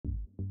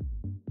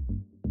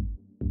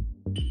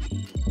Hello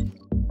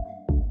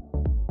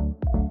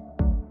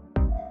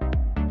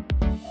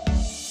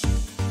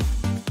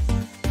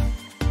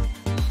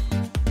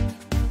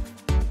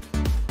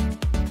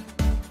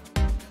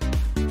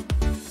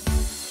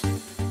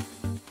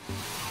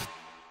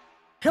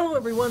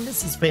everyone,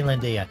 this is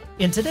Phalandia.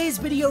 In today's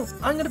video,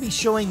 I'm going to be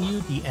showing you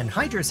the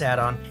Anhydrous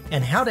add-on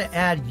and how to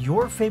add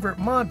your favorite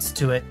mods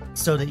to it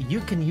so that you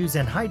can use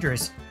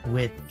Anhydrous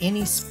with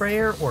any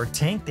sprayer or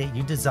tank that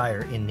you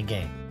desire in the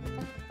game.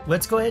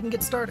 Let's go ahead and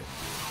get started.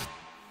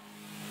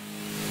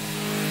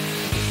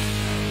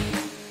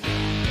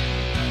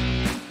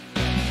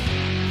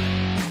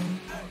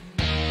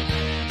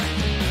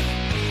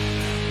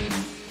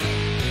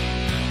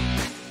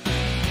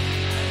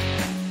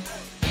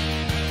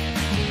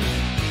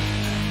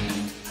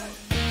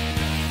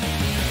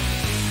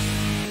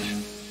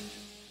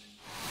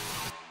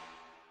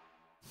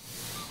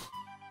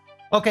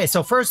 Okay,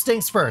 so first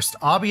things first,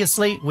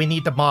 obviously we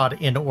need the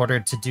mod in order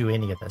to do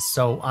any of this.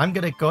 So I'm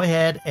going to go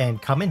ahead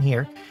and come in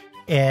here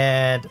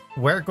and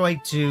we're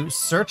going to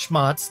search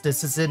mods.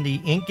 This is in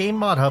the in-game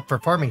mod hub for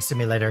Farming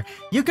Simulator.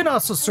 You can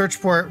also search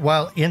for it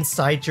while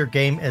inside your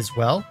game as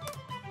well.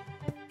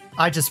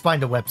 I just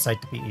find a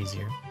website to be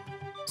easier.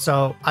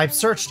 So I've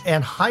searched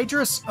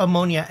Anhydrous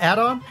Amonia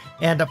Addon,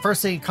 and the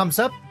first thing that comes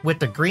up with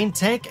the green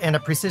tank and a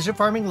precision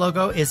farming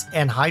logo is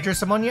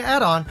Anhydrous Amonia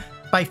Addon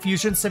by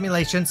Fusion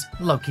Simulations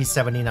Loki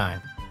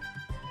 79.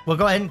 We'll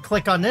go ahead and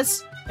click on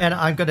this, and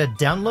I'm going to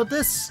download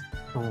this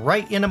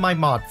right into my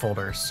mod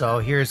folder. So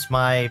here's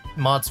my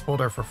mods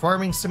folder for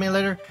Farming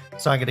Simulator.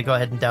 So I'm going to go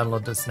ahead and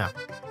download this now.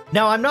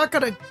 Now, I'm not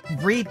going to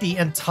read the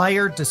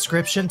entire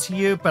description to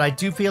you, but I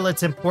do feel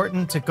it's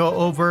important to go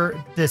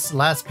over this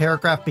last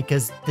paragraph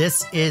because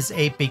this is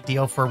a big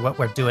deal for what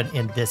we're doing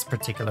in this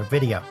particular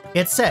video.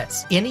 It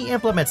says, any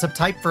implements of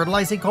type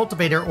fertilizing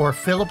cultivator or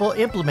fillable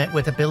implement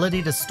with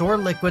ability to store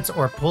liquids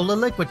or pull a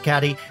liquid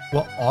caddy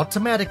will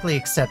automatically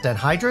accept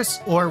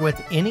Anhydrous, or with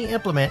any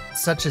implement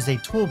such as a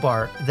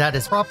toolbar that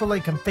is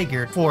properly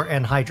configured for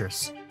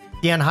Anhydrous.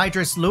 The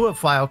Anhydrous Lua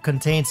file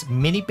contains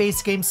many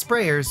base game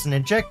sprayers and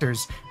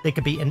injectors that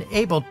can be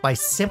enabled by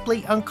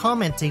simply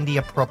uncommenting the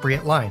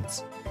appropriate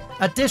lines.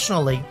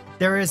 Additionally,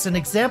 there is an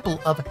example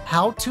of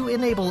how to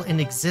enable an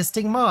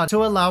existing mod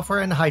to allow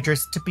for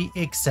Anhydrous to be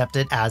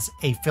accepted as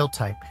a fill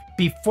type.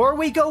 Before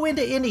we go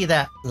into any of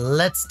that,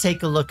 let's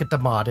take a look at the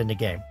mod in the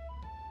game.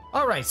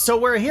 Alright, so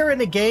we're here in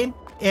the game,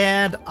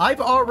 and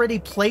I've already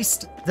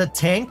placed the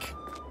tank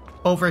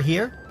over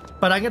here.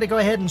 But I'm going to go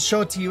ahead and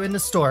show it to you in the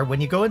store.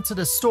 When you go into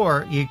the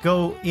store, you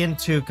go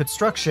into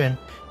construction,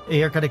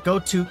 you're going to go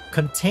to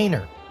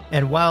container.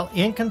 And while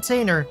in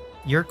container,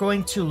 you're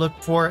going to look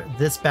for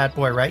this bad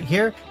boy right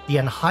here, the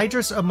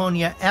Anhydrous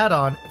Ammonia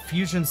Addon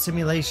Fusion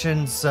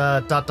Simulations ...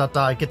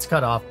 It gets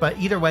cut off. But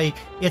either way,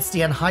 it's the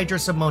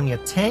Anhydrous Ammonia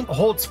tank. It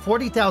holds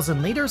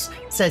 40,000 liters.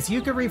 Says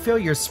you can refill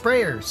your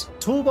sprayers,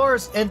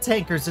 toolbars, and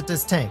tankers at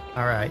this tank.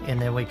 All right,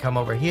 and then we come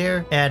over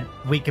here and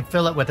we can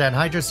fill it with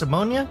Anhydrous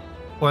Ammonia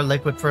or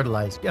liquid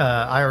fertilizer.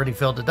 I already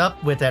filled it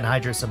up with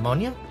Anhydrous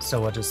Ammonia, so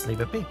we'll just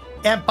leave it be.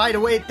 And by the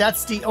way,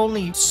 that's the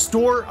only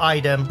store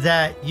item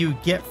that you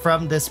get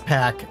from this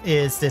pack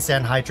is this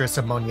Anhydrous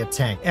Ammonia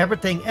tank.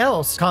 Everything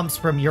else comes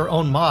from your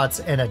own mods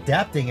and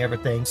adapting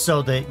everything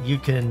so that you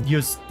can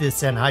use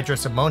this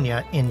Anhydrous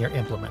Ammonia in your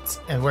implements.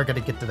 And we're going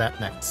to get to that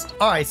next.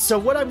 All right, so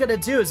what I'm going to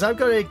do is I'm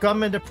going to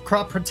come into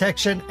crop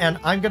protection and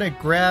I'm going to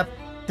grab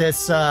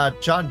this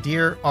John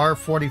Deere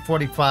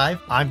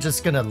R4045. I'm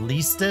just going to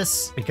lease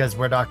this because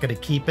we're not going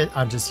to keep it.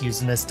 I'm just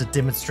using this to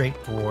demonstrate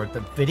for the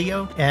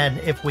video. And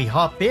if we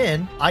hop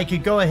in, I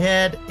could go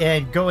ahead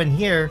and go in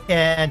here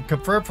and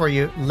confirm for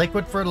you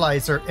liquid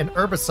fertilizer and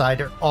herbicide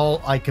are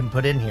all I can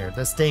put in here.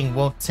 This thing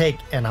won't take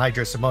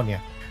Anhydrous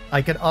Ammonia.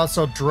 I could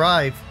also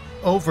drive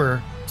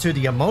over to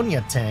the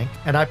ammonia tank,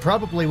 and I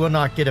probably will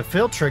not get a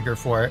fill trigger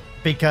for it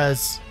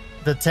because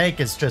the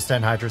tank is just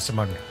Anhydrous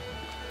Ammonia.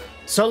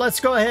 So let's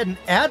go ahead and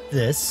add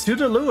this to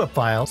the Lua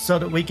file so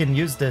that we can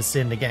use this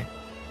in the game.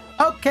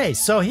 Okay,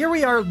 so here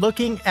we are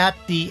looking at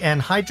the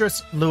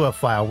Anhydrous Lua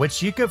file,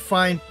 which you can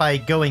find by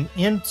going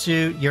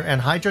into your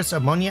Anhydrous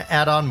Ammonia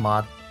Addon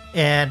mod,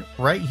 and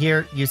right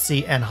here you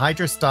see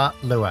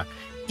anhydrous.lua.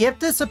 If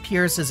this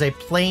appears as a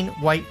plain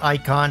white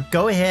icon,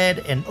 go ahead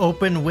and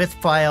open with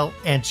file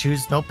and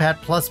choose Notepad++.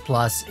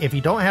 If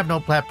you don't have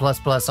Notepad++,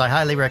 I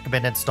highly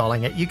recommend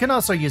installing it. You can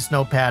also use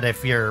Notepad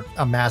if you're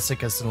a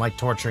masochist and like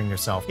torturing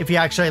yourself. If you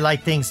actually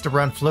like things to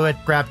run fluid,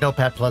 grab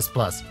Notepad++.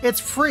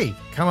 It's free.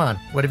 Come on,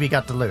 what have you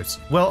got to lose?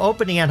 We'll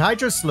open the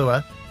Anhydrous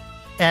Lua,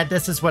 and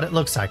this is what it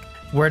looks like.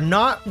 We're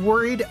not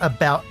worried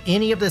about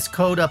any of this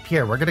code up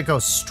here. We're going to go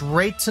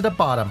straight to the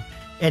bottom.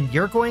 And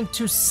you're going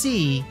to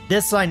see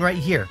this line right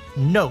here.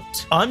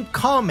 Note,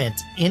 uncomment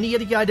any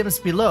of the items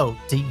below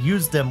to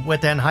use them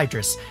with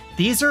Anhydrous.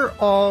 These are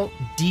all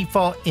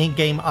default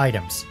in-game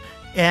items,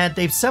 and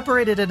they've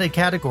separated into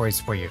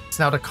categories for you.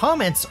 Now, the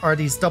comments are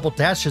these double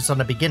dashes on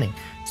the beginning.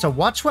 So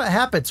watch what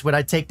happens when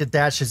I take the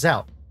dashes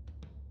out.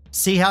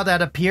 See how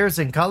that appears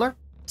in color?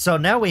 So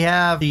now we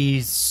have the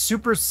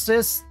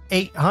Supersys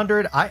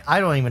 800. I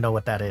don't even know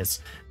what that is,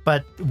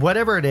 but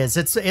whatever it is,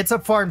 it's a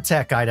farm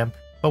tech item.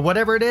 But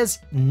whatever it is,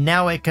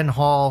 now it can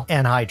haul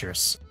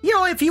anhydrous. You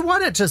know, if you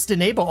want to just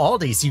enable all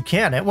these, you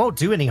can. It won't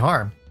do any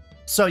harm.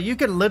 So you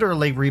can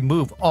literally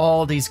remove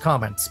all these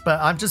comments. But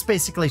I'm just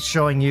basically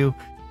showing you,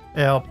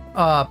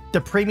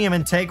 the premium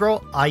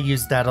integral. I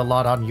use that a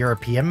lot on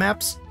European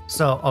maps.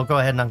 So I'll go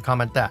ahead and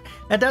uncomment that.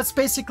 And that's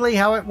basically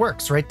how it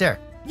works right there.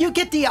 You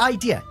get the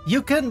idea.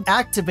 You can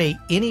activate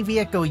any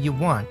vehicle you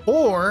want,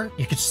 or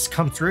you could just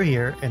come through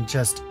here and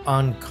just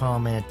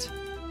uncomment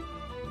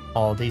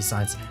all these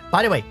lines.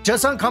 By the way,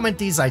 just uncomment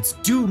these lines.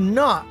 Do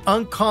not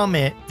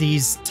uncomment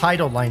these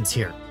title lines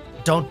here.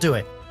 Don't do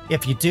it.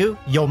 If you do,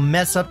 you'll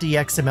mess up the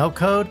XML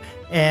code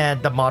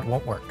and the mod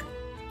won't work.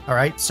 All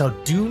right, so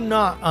do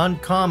not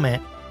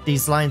uncomment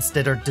these lines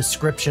that are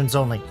descriptions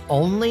only.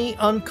 Only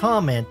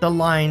uncomment the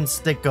lines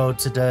that go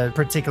to the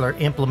particular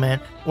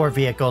implement or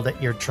vehicle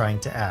that you're trying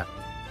to add.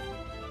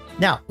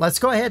 Now, let's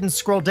go ahead and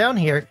scroll down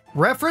here,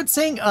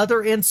 referencing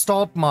other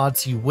installed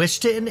mods you wish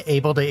to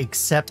enable to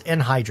accept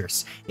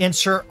Anhydrous.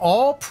 Ensure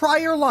all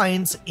prior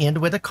lines end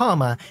with a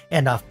comma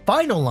and a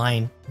final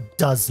line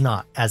does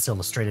not, as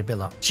illustrated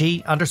below.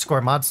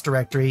 G_mods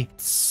directory,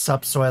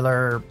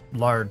 subsoiler,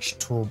 large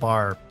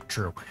toolbar,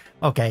 true.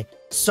 Okay,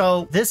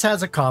 so this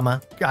has a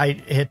comma. I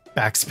hit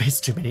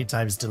backspace too many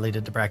times,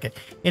 deleted the bracket.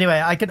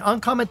 Anyway, I can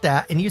uncomment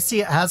that, and you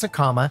see it has a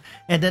comma,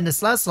 and then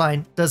this last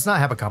line does not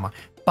have a comma.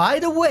 By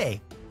the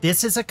way,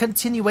 this is a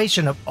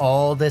continuation of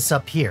all this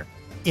up here.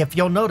 If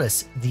you'll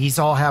notice, these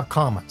all have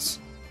commas.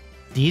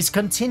 These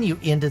continue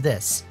into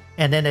this,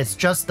 and then it's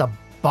just the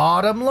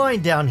bottom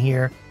line down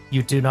here.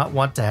 You do not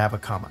want to have a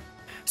comma.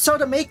 So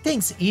to make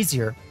things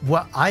easier,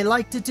 what I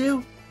like to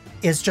do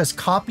is just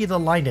copy the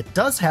line that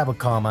does have a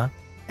comma,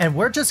 and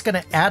we're just going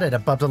to add it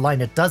above the line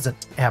that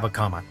doesn't have a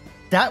comma.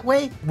 That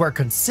way, we're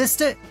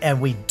consistent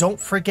and we don't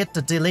forget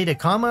to delete a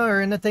comma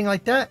or anything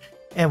like that,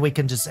 and we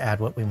can just add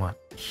what we want.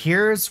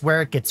 Here's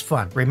where it gets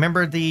fun.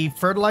 Remember the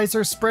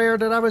fertilizer sprayer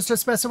that I was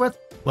just messing with?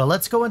 Well,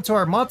 let's go into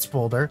our mods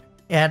folder,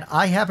 and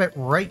I have it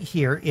right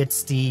here.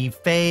 It's the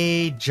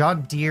Fay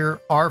John Deere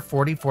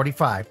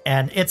R4045,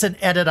 and it's an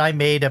edit I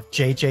made of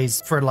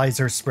JJ's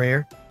fertilizer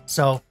sprayer.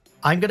 So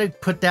I'm going to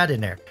put that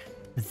in there.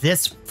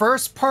 This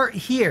first part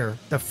here,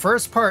 the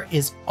first part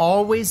is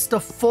always the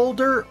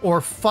folder or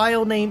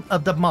file name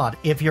of the mod.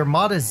 If your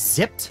mod is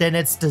zipped, then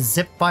it's the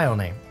zip file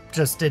name.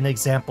 Just an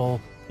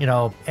example, you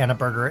know, Anna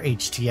Burger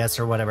HTS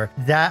or whatever.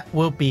 That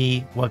will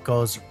be what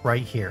goes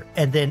right here.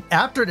 And then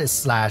after this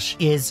slash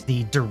is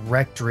the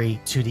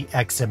directory to the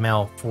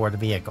XML for the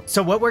vehicle.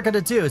 So what we're going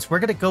to do is we're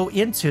going to go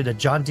into the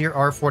John Deere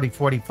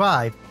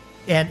R4045,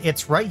 and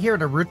it's right here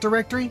in the root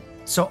directory.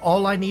 So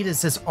all I need is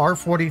this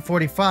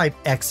R4045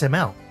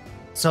 XML.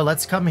 So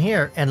let's come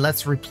here and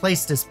let's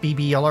replace this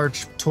BB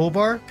large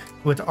toolbar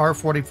with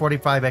R4045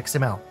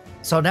 XML.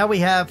 So now we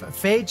have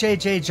Fay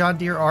JJ John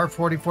Deere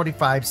R4045 /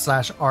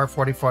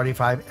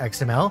 R4045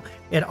 XML.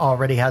 It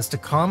already has the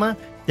comma.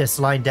 This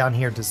line down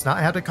here does not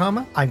have the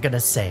comma. I'm going to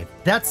save.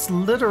 That's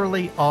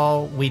literally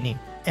all we need.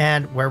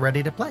 And we're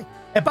ready to play.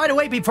 And by the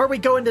way, before we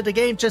go into the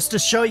game, just to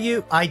show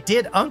you, I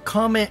did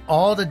uncomment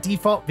all the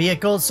default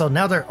vehicles, so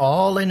now they're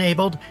all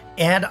enabled,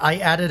 and I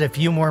added a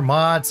few more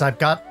mods. I've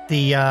got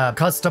the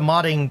custom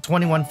modding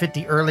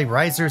 2150 early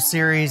riser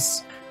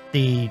series,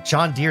 the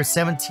John Deere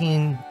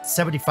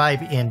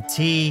 1775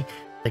 NT,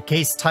 the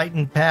Case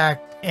Titan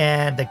pack,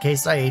 and the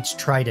Case IH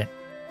Trident.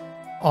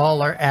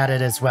 All are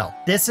added as well.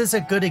 This is a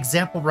good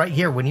example right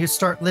here. When you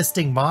start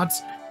listing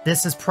mods,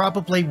 this is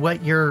probably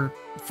what your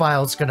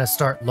file's going to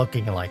start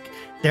looking like.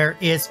 There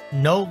is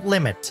no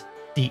limit.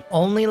 The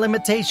only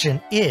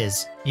limitation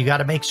is you got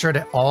to make sure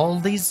that all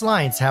these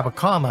lines have a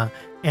comma,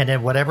 and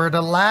then whatever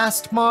the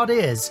last mod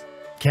is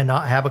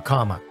cannot have a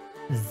comma.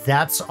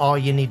 That's all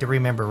you need to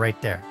remember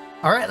right there.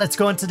 All right, let's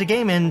go into the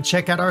game and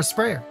check out our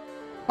sprayer.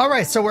 All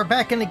right, so we're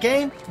back in the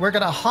game. We're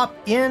going to hop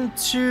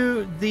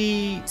into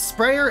the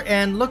sprayer,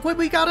 and look what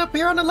we got up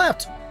here on the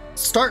left.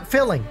 Start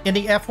filling. In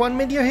the F1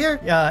 menu here,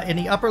 in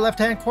the upper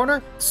left-hand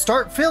corner,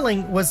 start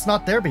filling was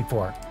not there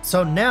before.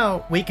 So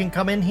now we can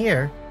come in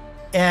here,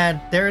 and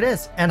there it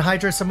is,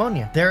 anhydrous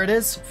ammonia. There it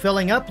is,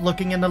 filling up,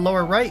 looking in the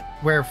lower right,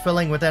 where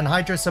filling with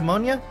anhydrous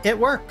ammonia, it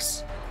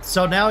works.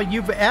 So now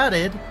you've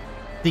added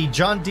the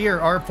John Deere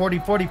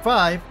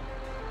R4045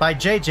 by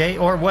JJ,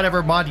 or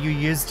whatever mod you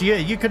used.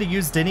 You could have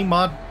used any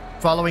mod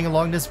following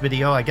along this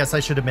video. I guess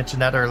I should have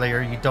mentioned that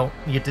earlier.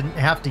 You didn't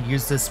have to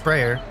use this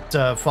sprayer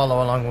to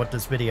follow along with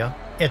this video.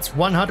 It's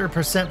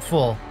 100%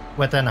 full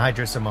with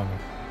anhydrous ammonia.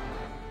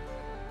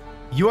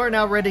 You are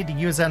now ready to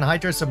use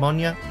anhydrous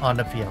ammonia on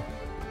the field.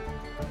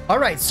 All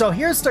right, so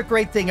here's the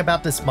great thing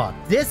about this mod.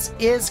 This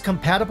is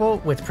compatible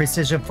with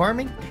precision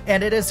farming,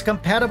 and it is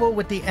compatible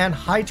with the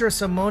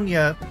anhydrous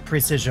ammonia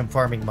precision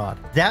farming mod.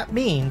 That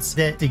means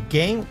that the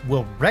game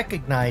will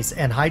recognize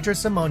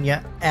anhydrous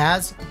ammonia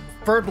as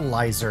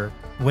fertilizer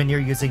when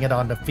you're using it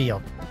on the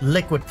field.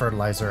 Liquid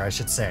fertilizer, I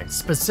should say.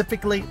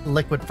 Specifically,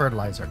 liquid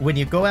fertilizer. When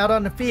you go out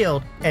on the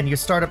field and you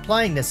start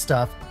applying this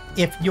stuff,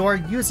 if you're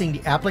using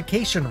the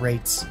application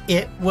rates,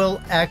 it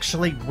will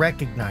actually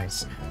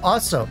recognize.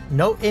 Also,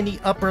 note in the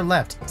upper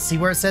left, see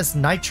where it says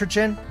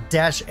nitrogen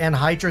dash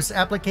anhydrous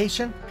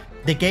application?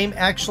 The game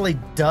actually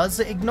does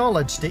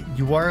acknowledge that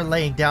you are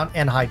laying down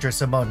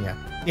anhydrous ammonia.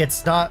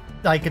 It's not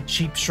like a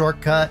cheap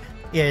shortcut.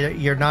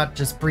 You're not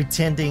just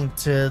pretending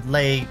to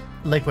lay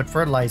liquid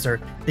fertilizer.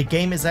 The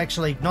game is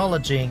actually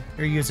acknowledging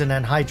you're using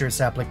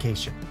anhydrous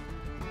application.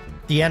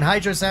 The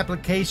anhydrous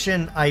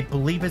application, I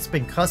believe it's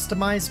been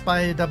customized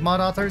by the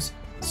mod authors,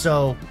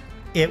 so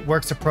it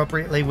works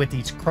appropriately with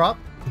each crop,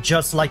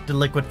 just like the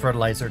liquid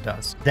fertilizer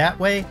does. That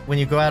way, when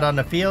you go out on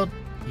the field,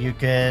 you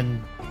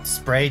can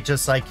spray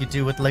just like you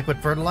do with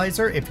liquid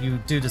fertilizer. If you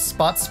do the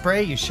spot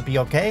spray, you should be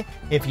okay.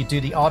 If you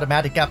do the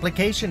automatic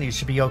application, you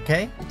should be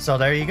okay. So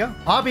there you go.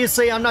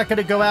 Obviously, I'm not going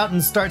to go out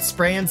and start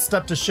spraying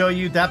stuff to show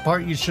you. That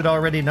part you should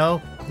already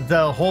know.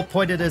 The whole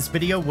point of this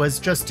video was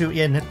just to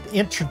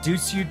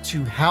introduce you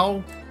to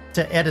how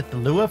to edit the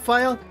Lua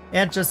file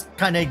and just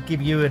kind of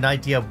give you an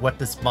idea of what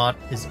this mod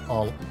is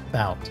all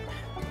about.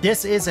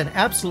 This is an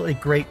absolutely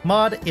great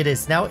mod. It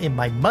is now in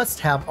my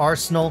must-have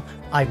arsenal.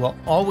 I will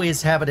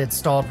always have it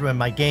installed in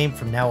my game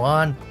from now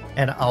on,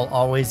 and I'll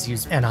always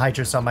use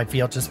anhydrous on my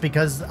field just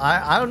because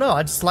I don't know,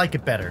 I just like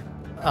it better.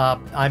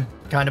 I'm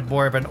kind of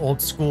more of an old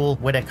school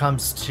when it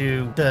comes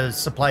to the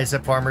supplies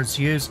that farmers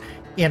use.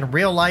 In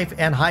real life,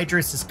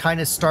 anhydrous is kind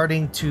of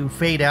starting to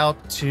fade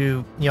out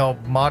to, you know,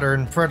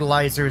 modern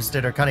fertilizers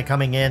that are kind of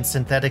coming in,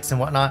 synthetics and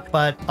whatnot,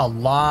 but a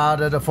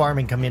lot of the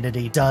farming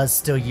community does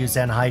still use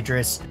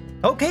anhydrous.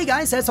 Okay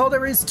guys, that's all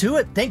there is to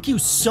it. Thank you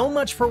so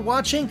much for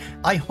watching.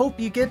 I hope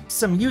you get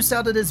some use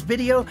out of this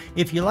video.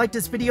 If you like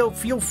this video,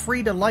 feel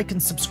free to like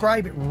and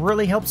subscribe. It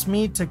really helps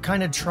me to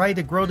kind of try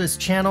to grow this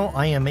channel.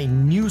 I am a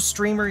new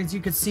streamer, as you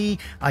can see.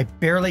 I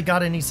barely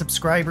got any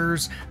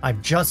subscribers.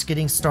 I'm just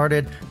getting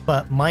started,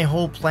 but my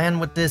whole plan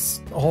with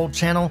this whole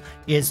channel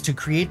is to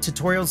create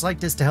tutorials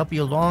like this to help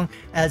you along,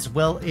 as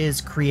well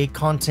as create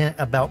content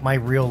about my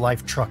real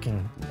life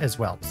trucking as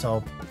well.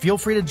 So feel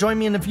free to join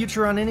me in the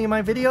future on any of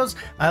my videos.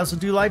 I also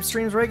do live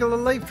streams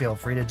regularly. Feel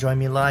free to join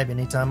me live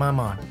anytime I'm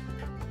on.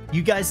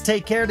 You guys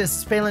take care. This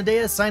is Phelan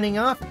Dea signing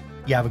off.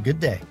 You have a good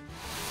day.